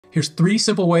Here's 3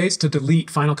 simple ways to delete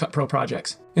Final Cut Pro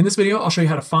projects. In this video, I'll show you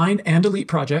how to find and delete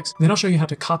projects, then I'll show you how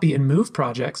to copy and move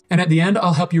projects, and at the end,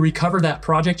 I'll help you recover that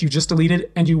project you just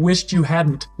deleted and you wished you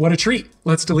hadn't. What a treat!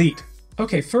 Let's delete.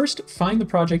 Okay, first, find the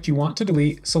project you want to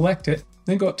delete, select it,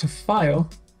 then go up to File,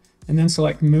 and then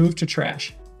select Move to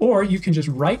Trash. Or you can just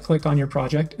right-click on your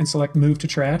project and select Move to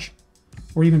Trash,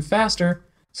 or even faster,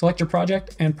 select your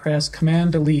project and press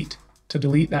Command-Delete to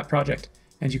delete that project.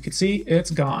 And you can see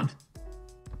it's gone.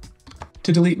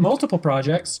 To delete multiple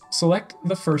projects, select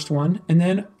the first one and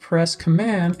then press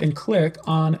Command and click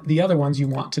on the other ones you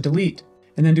want to delete.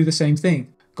 And then do the same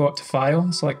thing. Go up to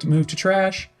File, select Move to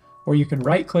Trash, or you can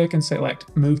right-click and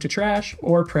select Move to Trash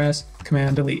or press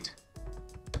Command-Delete.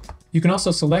 You can also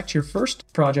select your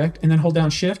first project and then hold down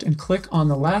Shift and click on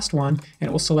the last one and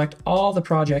it will select all the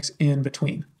projects in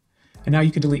between. And now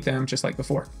you can delete them just like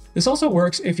before. This also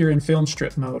works if you're in film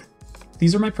strip mode.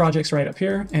 These are my projects right up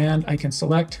here and I can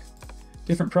select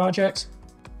different projects.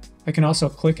 I can also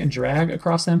click and drag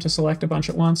across them to select a bunch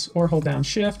at once or hold down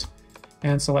Shift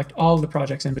and select all of the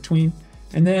projects in between.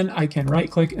 And then I can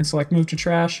right-click and select Move to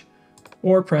Trash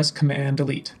or press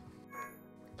Command-Delete.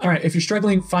 All right, if you're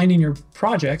struggling finding your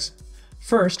projects,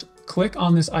 first click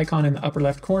on this icon in the upper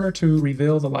left corner to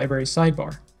reveal the library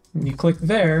sidebar. When you click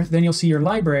there, then you'll see your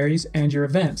libraries and your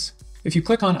events. If you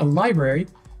click on a library,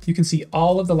 you can see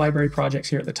all of the library projects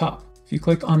here at the top. If you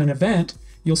click on an event,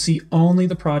 you'll see only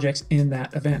the projects in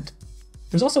that event.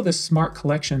 There's also this Smart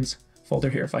Collections folder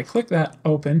here. If I click that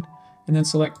open and then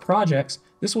select projects,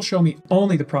 this will show me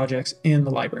only the projects in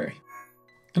the library.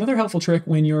 Another helpful trick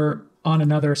when you're on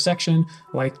another section,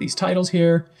 like these titles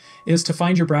here, is to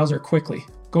find your browser quickly.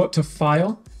 Go up to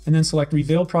File and then select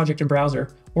Reveal Project in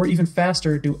Browser, or even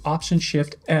faster, do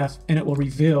Option-Shift-F and it will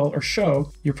reveal or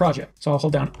show your project. So I'll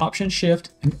hold down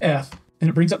Option-Shift and F and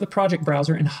it brings up the project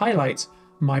browser and highlights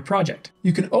my project.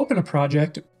 You can open a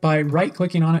project by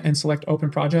right-clicking on it and select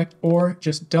Open Project, or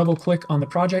just double-click on the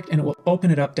project and it will open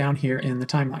it up down here in the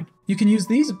timeline. You can use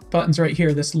these buttons right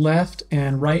here, this left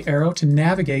and right arrow, to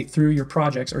navigate through your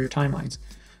projects or your timelines.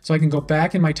 So I can go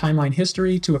back in my timeline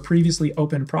history to a previously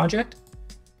open project,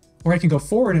 or I can go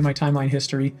forward in my timeline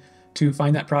history to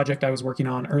find that project I was working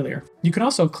on earlier. You can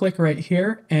also click right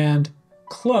here and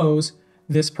close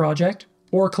this project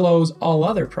or close all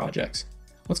other projects.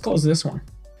 Let's close this one.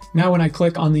 Now when I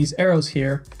click on these arrows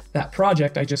here, that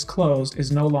project I just closed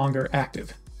is no longer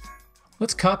active.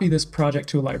 Let's copy this project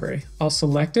to a library. I'll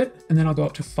select it and then I'll go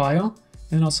up to File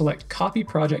and I'll select Copy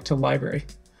Project to Library.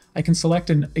 I can select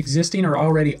an existing or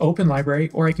already open library,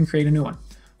 or I can create a new one.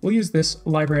 We'll use this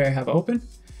library I have open,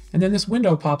 and then this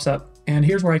window pops up and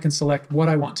here's where I can select what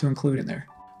I want to include in there.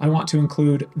 I want to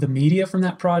include the media from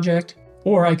that project,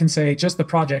 or I can say just the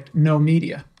project, no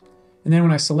media. And then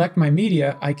when I select my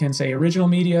media, I can say original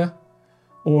media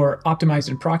or optimized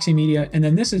and proxy media. And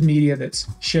then this is media that's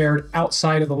shared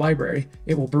outside of the library.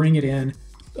 It will bring it in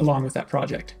along with that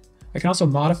project. I can also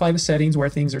modify the settings where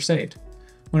things are saved.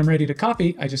 When I'm ready to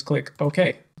copy, I just click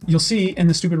OK. You'll see in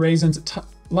the Stupid Raisins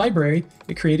library,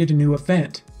 it created a new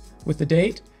event with the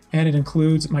date, and it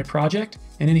includes my project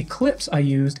and any clips I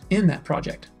used in that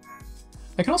project.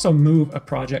 I can also move a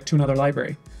project to another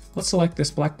library. Let's select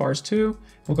this black bars 2.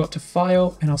 We'll go up to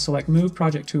File and I'll select Move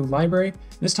Project to Library.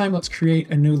 This time let's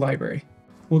create a new library.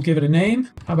 We'll give it a name.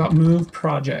 How about Move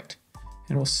Project?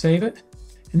 And we'll save it.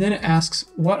 And then it asks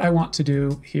what I want to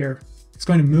do here. It's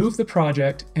going to move the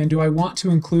project, and do I want to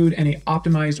include any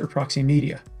optimized or proxy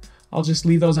media? I'll just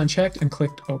leave those unchecked and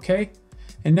click OK.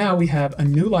 And now we have a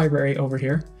new library over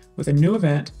here with a new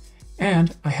event,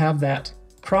 and I have that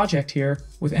project here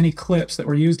with any clips that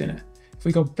were used in it. If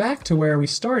we go back to where we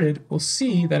started, we'll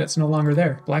see that it's no longer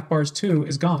there. Black bars 2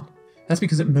 is gone. That's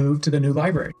because it moved to the new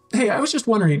library. Hey, I was just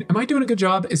wondering, am I doing a good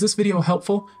job? Is this video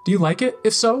helpful? Do you like it?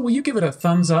 If so, will you give it a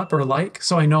thumbs up or a like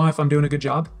so I know if I'm doing a good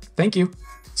job? Thank you.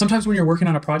 Sometimes when you're working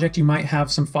on a project, you might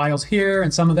have some files here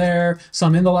and some there,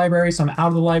 some in the library, some out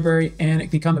of the library, and it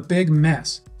can become a big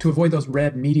mess. To avoid those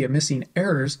red media missing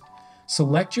errors,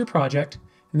 select your project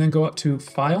and then go up to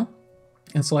File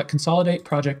and select Consolidate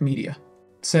Project Media.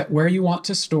 Set where you want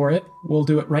to store it. We'll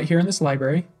do it right here in this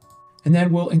library. And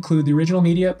then we'll include the original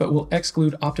media, but we'll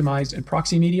exclude optimized and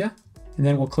proxy media. And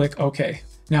then we'll click OK.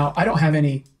 Now, I don't have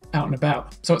any out and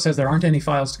about, so it says there aren't any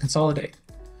files to consolidate.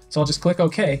 So I'll just click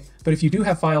OK. But if you do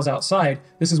have files outside,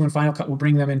 this is when Final Cut will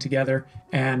bring them in together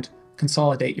and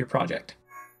consolidate your project.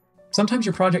 Sometimes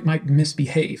your project might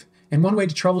misbehave, and one way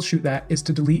to troubleshoot that is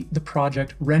to delete the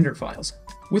project render files.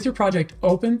 With your project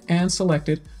open and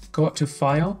selected, go up to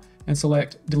File and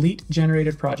select Delete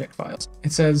Generated Project Files.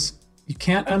 It says you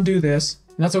can't undo this,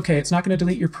 and that's okay. It's not going to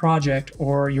delete your project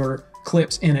or your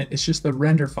clips in it. It's just the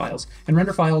render files. And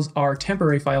render files are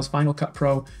temporary files Final Cut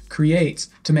Pro creates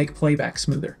to make playback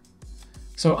smoother.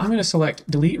 So I'm going to select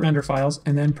Delete Render Files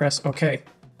and then press OK.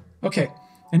 OK.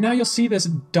 And now you'll see this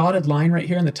dotted line right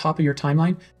here in the top of your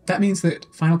timeline. That means that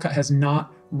Final Cut has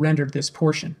not rendered this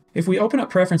portion. If we open up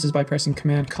Preferences by pressing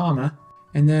Command, comma,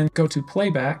 and then go to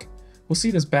Playback, we'll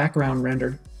see this background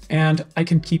rendered. And I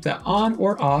can keep that on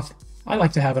or off. I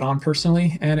like to have it on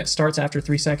personally, and it starts after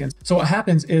 3 seconds. So what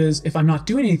happens is if I'm not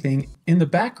doing anything, in the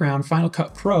background, Final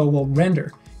Cut Pro will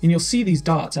render. And you'll see these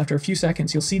dots. After a few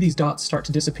seconds, you'll see these dots start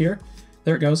to disappear.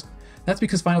 There it goes. That's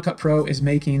because Final Cut Pro is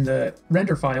making the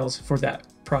render files for that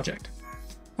project.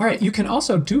 All right, you can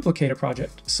also duplicate a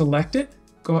project. Select it,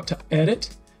 go up to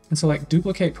Edit, and select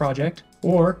Duplicate Project,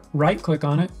 or right-click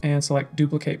on it and select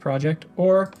Duplicate Project,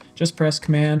 or just press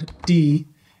Command D,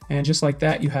 and just like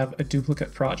that, you have a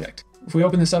duplicate project. If we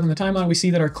open this up in the timeline, we see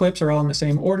that our clips are all in the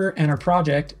same order, and our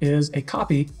project is a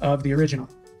copy of the original.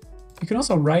 You can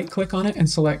also right-click on it and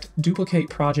select Duplicate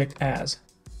Project As.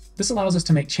 This allows us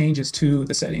to make changes to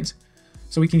the settings.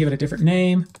 So we can give it a different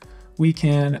name, we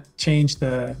can change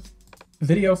the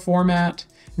video format,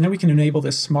 and then we can enable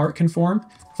this Smart Conform.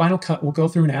 Final Cut will go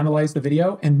through and analyze the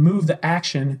video and move the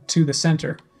action to the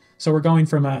center. So we're going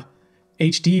from a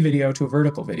HD video to a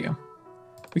vertical video.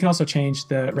 We can also change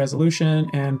the resolution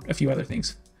and a few other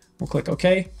things. We'll click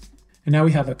OK. And now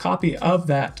we have a copy of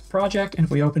that project, and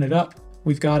if we open it up,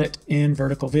 we've got it in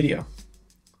vertical video.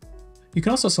 You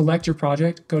can also select your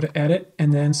project, go to Edit,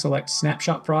 and then select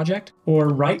Snapshot Project, or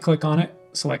right-click on it,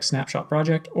 select Snapshot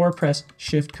Project, or press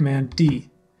Shift-Command-D.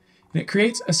 And it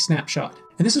creates a snapshot.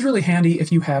 And this is really handy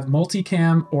if you have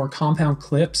multicam or compound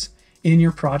clips in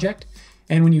your project.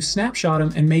 And when you snapshot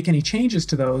them and make any changes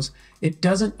to those, it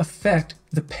doesn't affect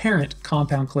the parent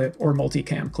compound clip or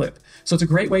multicam clip. So it's a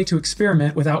great way to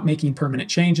experiment without making permanent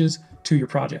changes to your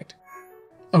project.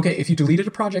 Okay, if you deleted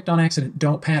a project on accident,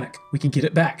 don't panic. We can get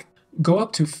it back. Go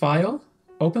up to File,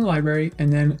 Open Library,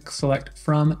 and then select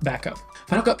From Backup.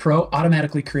 Final Cut Pro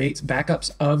automatically creates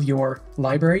backups of your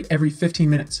library every 15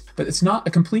 minutes, but it's not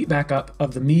a complete backup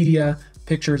of the media,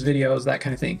 pictures, videos, that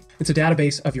kind of thing. It's a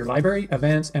database of your library,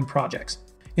 events, and projects.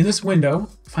 In this window,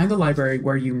 find the library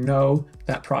where you know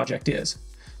that project is.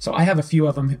 So I have a few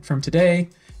of them from today,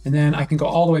 and then I can go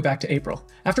all the way back to April.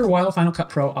 After a while, Final Cut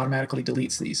Pro automatically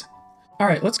deletes these. All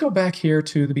right, let's go back here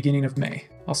to the beginning of May.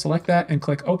 I'll select that and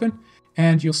click Open,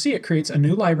 and you'll see it creates a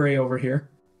new library over here,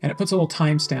 and it puts a little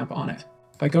timestamp on it.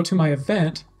 If I go to my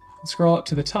event and scroll up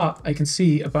to the top, I can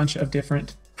see a bunch of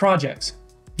different projects.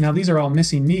 Now these are all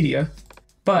missing media,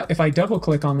 but if I double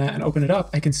click on that and open it up,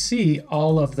 I can see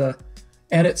all of the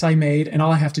edits I made, and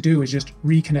all I have to do is just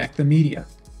reconnect the media.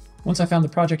 Once I found the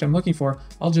project I'm looking for,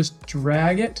 I'll just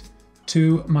drag it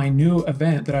to my new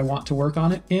event that I want to work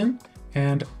on it in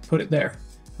and put it there.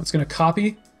 I'm just going to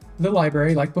copy the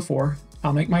library like before.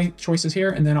 I'll make my choices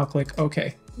here and then I'll click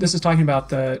OK. This is talking about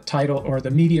the title or the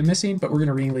media missing, but we're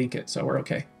going to relink it, so we're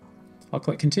OK. I'll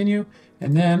click Continue,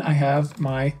 and then I have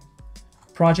my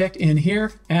project in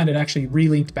here, and it actually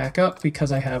relinked back up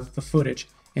because I have the footage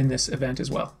in this event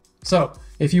as well. So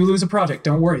if you lose a project,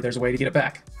 don't worry, there's a way to get it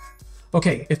back.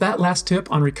 Okay, if that last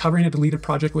tip on recovering a deleted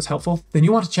project was helpful, then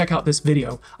you want to check out this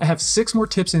video. I have 6 more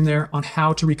tips in there on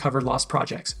how to recover lost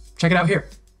projects. Check it out here.